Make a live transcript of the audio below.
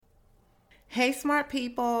Hey, smart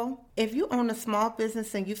people. If you own a small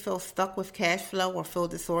business and you feel stuck with cash flow or feel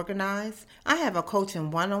disorganized, I have a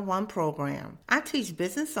coaching one-on-one program. I teach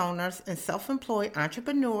business owners and self-employed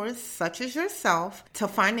entrepreneurs such as yourself to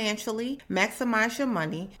financially maximize your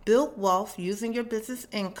money, build wealth using your business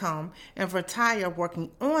income, and retire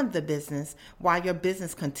working on the business while your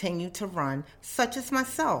business continues to run, such as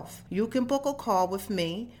myself. You can book a call with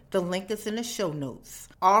me. The link is in the show notes.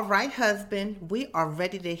 All right, husband, we are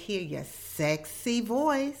ready to hear your sexy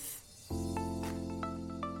voice.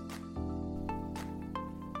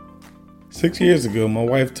 6 years ago, my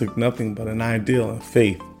wife took nothing but an ideal and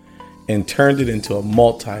faith and turned it into a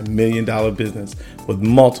multi-million-dollar business with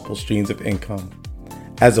multiple streams of income.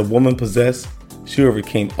 As a woman possessed, she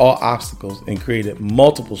overcame all obstacles and created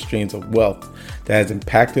multiple streams of wealth that has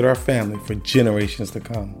impacted our family for generations to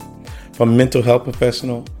come. From mental health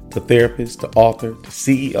professional to therapist to author to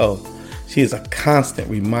CEO, she is a constant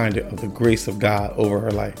reminder of the grace of God over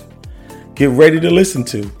her life. Get ready to listen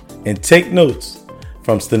to and take notes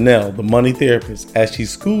from Stanell, the money therapist, as she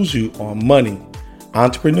schools you on money,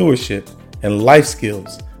 entrepreneurship, and life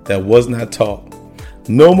skills that was not taught.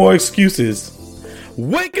 No more excuses.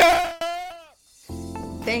 Wake up!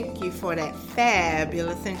 Thank you for that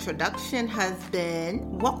fabulous introduction,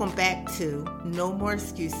 husband. Welcome back to No More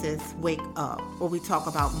Excuses, Wake Up, where we talk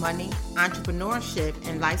about money, entrepreneurship,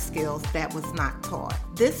 and life skills that was not taught.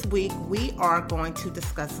 This week, we are going to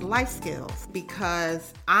discuss life skills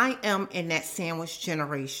because I am in that sandwich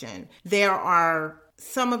generation. There are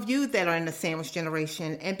some of you that are in the sandwich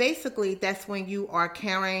generation, and basically that's when you are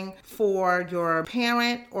caring for your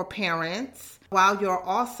parent or parents while you're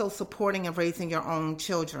also supporting and raising your own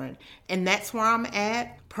children. And that's where I'm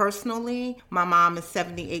at. Personally, my mom is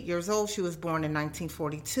 78 years old. She was born in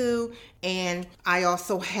 1942. And I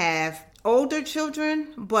also have older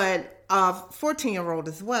children, but a 14-year-old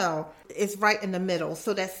as well. It's right in the middle.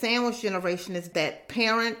 So that sandwich generation is that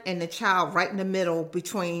parent and the child right in the middle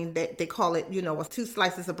between, that they call it, two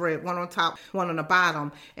slices of bread, one on top, one on the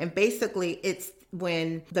bottom. And basically it's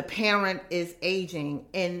when the parent is aging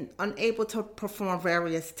and unable to perform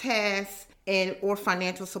various tasks and or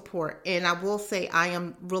financial support. And I will say I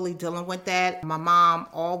am really dealing with that. My mom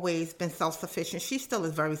always been self-sufficient. She still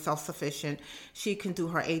is very self-sufficient. She can do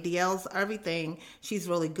her ADLs, everything. She's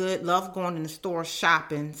really good. Love going in the store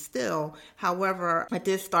shopping still. However, I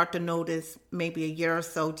did start to notice maybe a year or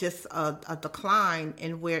so just a decline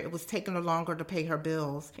in where it was taking her longer to pay her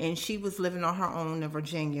bills. And she was living on her own in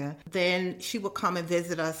Virginia. Then she would come and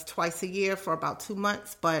visit us twice a year for about 2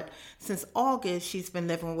 months. But since August, she's been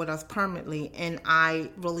living with us permanently. And I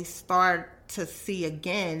really start to see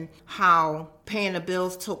again how paying the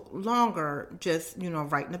bills took longer, just,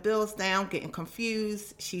 writing the bills down, getting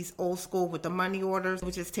confused. She's old school with the money orders,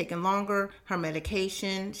 which is taking longer. Her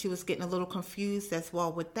medication, she was getting a little confused as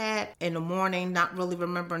well with that. In the morning, not really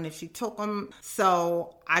remembering if she took them.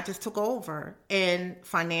 So I just took over. And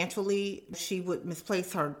financially, she would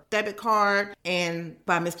misplace her debit card. And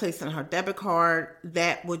by misplacing her debit card,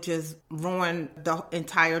 that would just ruin the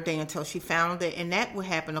entire day until she found it. And that would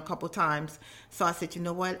happen a couple times. So I said, you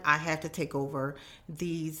know what? I have to take over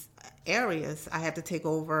these areas. I have to take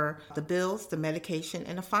over the bills, the medication,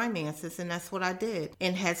 and the finances, and that's what I did.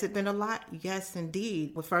 And has it been a lot? Yes,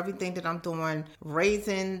 indeed. With everything that I'm doing,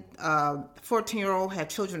 raising a 14-year-old, have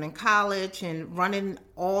children in college, and running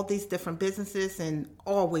all these different businesses, and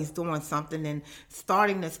always doing something, and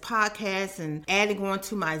starting this podcast, and adding on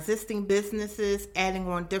to my existing businesses, adding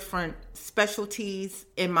on different specialties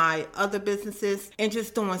in my other businesses, and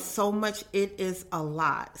just doing so much. It is a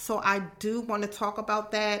lot. So I do want to talk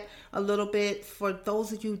about that a little bit for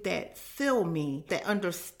those of you that feel me, that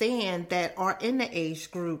understand, that are in the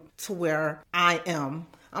age group to where I am.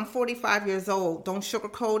 I'm 45 years old. Don't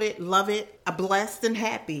sugarcoat it. Love it. I'm blessed and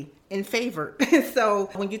happy and favored. So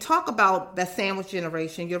when you talk about the sandwich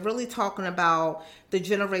generation, you're really talking about the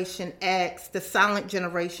Generation X, the silent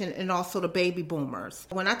generation, and also the baby boomers.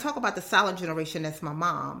 When I talk about the silent generation, that's my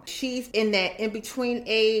mom. She's in that in-between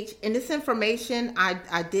age. And this information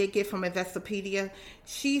I did get from Investopedia.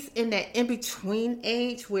 She's in that in-between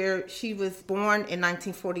age where she was born in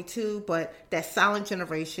 1942, but that silent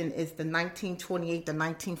generation is the 1928 to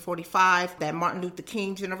 1945, that Martin Luther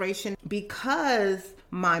King generation. Because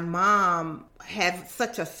my mom had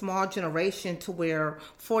such a small generation to where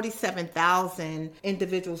 47,000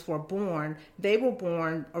 individuals were born. They were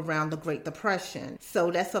born around the Great Depression.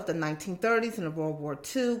 So that's of the 1930s and the World War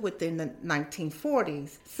II within the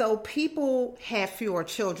 1940s. So people had fewer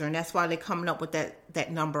children. That's why they're coming up with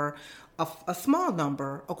that number a small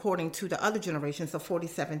number according to the other generations of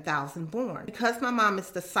 47,000 born. Because my mom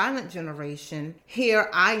is the silent generation, here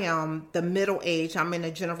I am the middle age. I'm in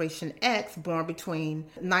a Generation X, born between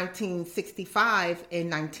 1965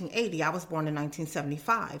 and 1980. I was born in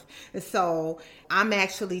 1975. And so I'm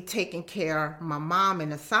actually taking care of my mom in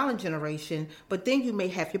the silent generation, but then you may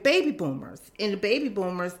have your baby boomers. And the baby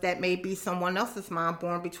boomers, that may be someone else's mom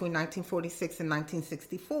born between 1946 and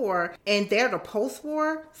 1964, and they're the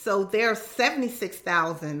post-war, so their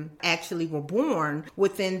 76,000 actually were born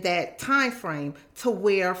within that time frame, to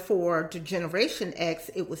where for the Generation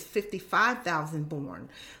X, it was 55,000 born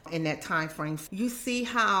in that time frame. You see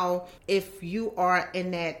how if you are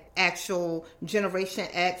in that actual Generation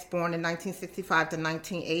X born in 1965 to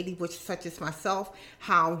 1980, which such as myself,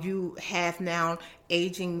 how you have now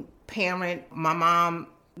aging parent. My mom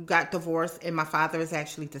got divorced and my father is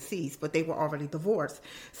actually deceased, but they were already divorced.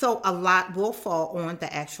 So a lot will fall on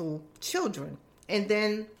the actual children. And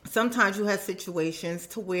then sometimes you have situations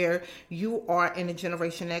to where you are in a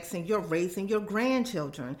Generation X and you're raising your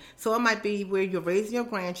grandchildren. So it might be where you're raising your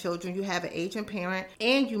grandchildren, you have an aging parent,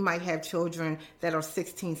 and you might have children that are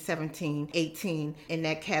 16, 17, 18 in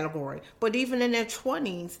that category. But even in their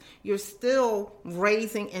 20s, you're still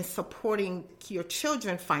raising and supporting your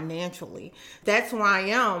children financially. That's why I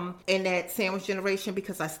am in that sandwich generation,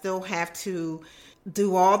 because I still have to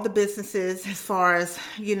do all the businesses as far as,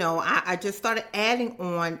 I just started adding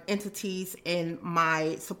on entities in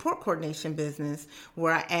my support coordination business,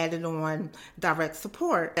 where I added on direct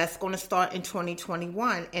support. That's going to start in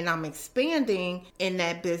 2021. And I'm expanding in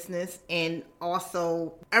that business, and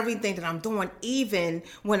also everything that I'm doing. Even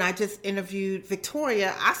when I just interviewed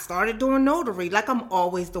Victoria, I started doing notary. Like, I'm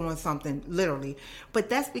always doing something, literally.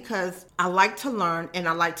 But that's because I like to learn and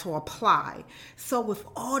I like to apply. So with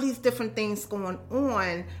all these different things going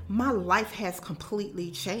on, my life has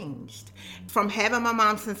completely changed. From having my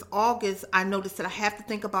mom since August, I noticed that I have to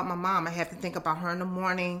think about my mom. I have to think about her in the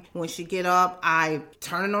morning. When she get up, I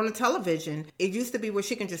turn it on the television. It used to be where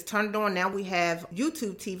she can just turn it on. Now we have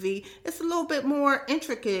YouTube TV. It's a little bit more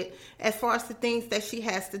intricate as far as the things that she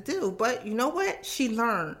has to do. But you know what? She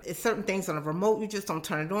learned. It's certain things on the remote, you just don't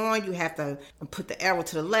turn it on. You have to put the arrow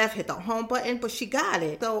to the left, hit the home button, but she got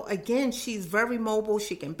it. So again, she's very mobile.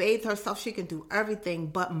 She can bathe herself. She can do everything.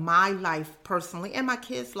 But my life personally and my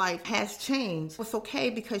kids' life has changed. It's okay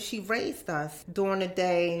because she raised us during the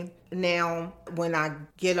day. Now, when I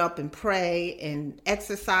get up and pray and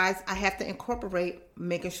exercise, I have to incorporate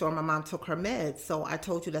making sure my mom took her meds. So I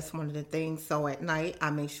told you that's one of the things. So at night, I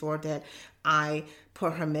make sure that I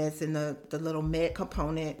put her meds in the little med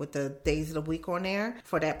component with the days of the week on there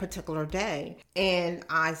for that particular day. And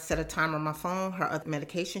I set a timer on my phone, her other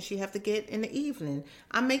medication she have to get in the evening.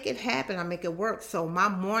 I make it happen. I make it work. So my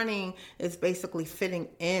morning is basically fitting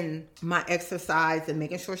in my exercise and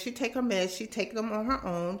making sure she take her meds. She take them on her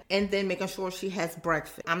own. And then making sure she has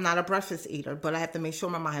breakfast. I'm not a breakfast eater, but I have to make sure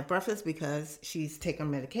my mom has breakfast because she's taking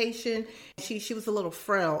medication. She was a little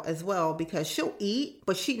frail as well, because she'll eat,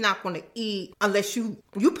 but she's not going to eat unless you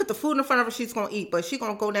put the food in front of her. She's going to eat, but she's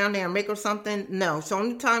going to go down there and make her something. No. So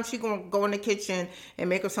only time she's going to go in the kitchen and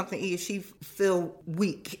make her something to eat, she feel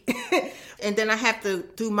weak. And then I have to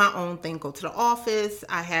do my own thing, go to the office.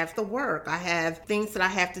 I have to work. I have things that I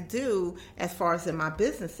have to do as far as in my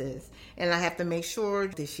businesses. And I have to make sure,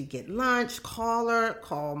 did she get lunch? Call her,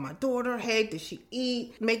 call my daughter. Hey, did she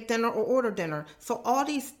eat? Make dinner or order dinner. So all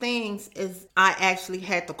these things is I actually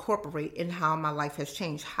had to incorporate in how my life has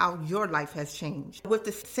changed, how your life has changed. With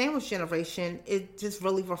the sandwich generation, it just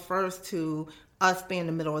really refers to us being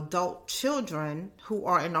the middle adult children who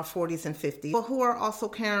are in our 40s and 50s, but who are also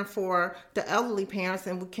caring for the elderly parents,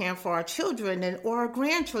 and we're caring for our children or our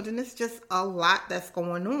grandchildren. It's just a lot that's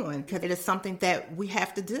going on, because it is something that we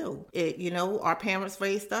have to do. Our parents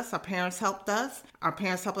raised us, our parents helped us, our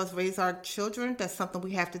parents helped us raise our children. That's something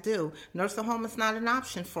we have to do. Nursing home is not an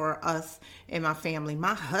option for us and my family.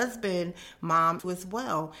 My husband, mom as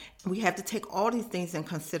well. We have to take all these things in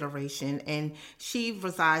consideration, and she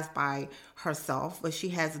resides by herself, but she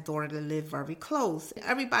has a daughter that lives very close.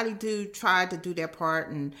 Everybody do try to do their part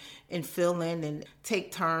and fill in and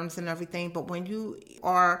take turns and everything, but when you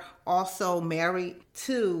are also married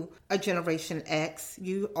to a Generation X,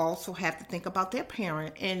 you also have to think about their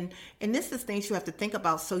parent, and this is things you have to think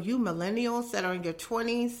about. So you millennials that are in your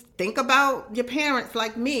 20s, think about your parents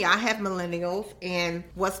like me. I have millennials, and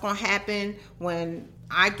what's going to happen when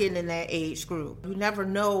I get in that age group. You never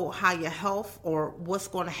know how your health or what's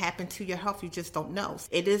going to happen to your health. You just don't know.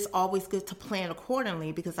 It is always good to plan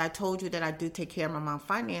accordingly, because I told you that I do take care of my mom's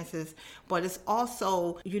finances, but it's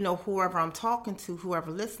also, whoever I'm talking to,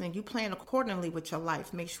 whoever listening, you plan accordingly with your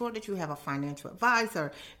life. Make sure that you have a financial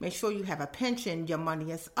advisor. Make sure you have a pension. Your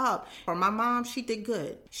money is up. For my mom, she did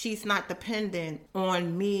good. She's not dependent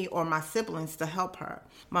on me or my siblings to help her.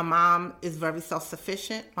 My mom is very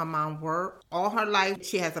self-sufficient. My mom worked all her life.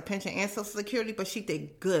 She has a pension and Social Security, but she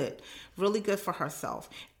did good, really good for herself.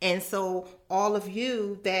 And so all of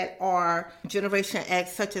you that are Generation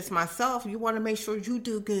X, such as myself, you want to make sure you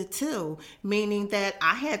do good too. Meaning that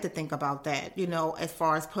I had to think about that, as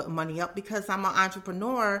far as putting money up, because I'm an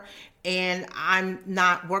entrepreneur and I'm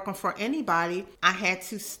not working for anybody. I had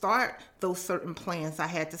to start those certain plans. I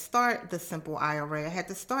had to start the simple IRA. I had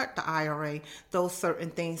to start the IRA, those certain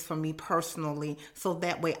things for me personally, so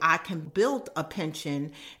that way I can build a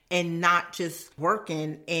pension and not just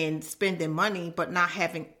working and spending money, but not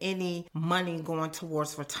having any money going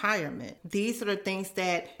towards retirement. These are the things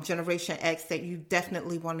that Generation X that you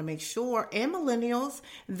definitely want to make sure, and millennials,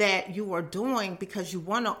 that you are doing, because you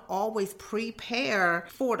want to always prepare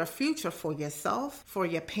for the future, for yourself, for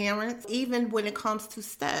your parents, even when it comes to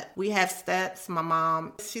steps. We have steps. My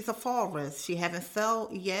mom, she's a fall risk. She haven't fell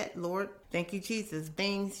yet, Lord. Thank you, Jesus.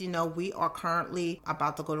 Things, we are currently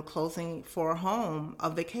about to go to closing for a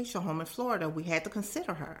vacation home in Florida. We had to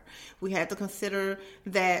consider her. We had to consider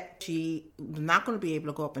that she was not going to be able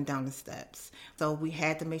to go up and down the steps. So we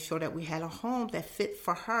had to make sure that we had a home that fit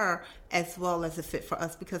for her as well as it fit for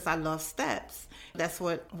us, because I love steps. That's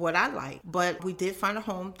what I like. But we did find a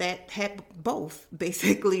home that had both.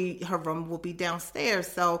 Basically, her room will be downstairs.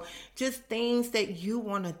 So just things that you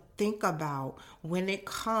want to think about when we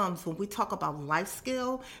talk about life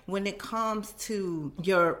skill, when it comes to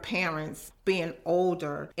your parents being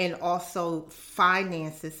older, and also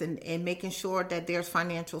finances and making sure that there's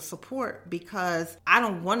financial support, because I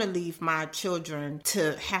don't want to leave my children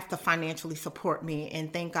to have to financially support me.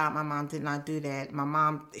 And thank God my mom did not do that. My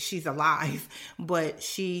mom, she's alive, but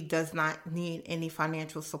she does not need any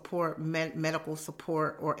financial support, medical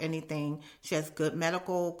support or anything. She has good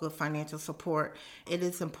financial support. It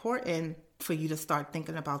is important for you to start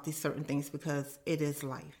thinking about these certain things, because it is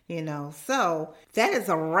life, So that is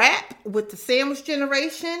a wrap with the sandwich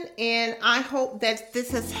generation. And I hope that this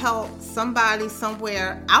has helped somebody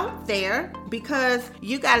somewhere out there, because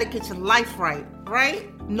you got to get your life right?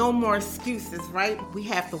 No more excuses, right? We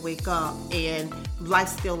have to wake up, and life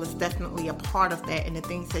skill is definitely a part of that, and the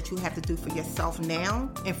things that you have to do for yourself now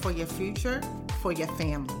and for your future, for your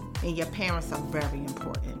family. And your parents are very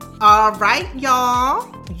important. All right,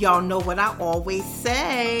 y'all. Y'all know what I always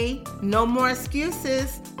say. No more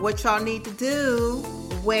excuses. What y'all need to do,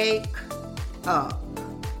 wake up.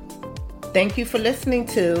 Thank you for listening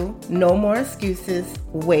to No More Excuses,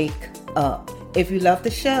 Wake Up. If you love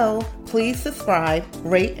the show, please subscribe,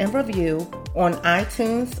 rate, and review on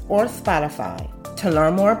iTunes or Spotify. To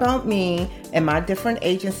learn more about me and my different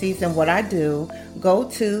agencies and what I do, go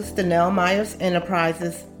to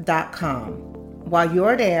StanellMyersEnterprises.com. While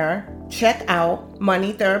you're there, check out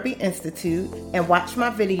Money Therapy Institute and watch my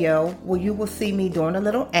video where you will see me doing a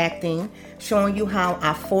little acting, showing you how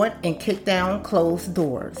I fought and kicked down closed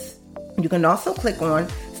doors. You can also click on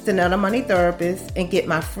Stanella Money Therapist and get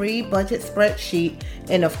my free budget spreadsheet.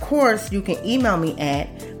 And of course, you can email me at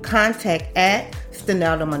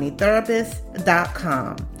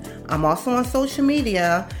contact@StanellaMoneyTherapist.com. I'm also on social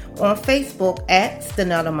media on Facebook at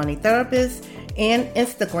Stanella Money Therapist and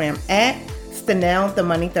Instagram at Stanell the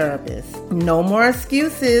Money Therapist. No more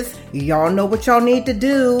excuses. Y'all know what y'all need to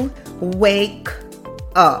do. Wake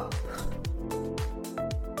up.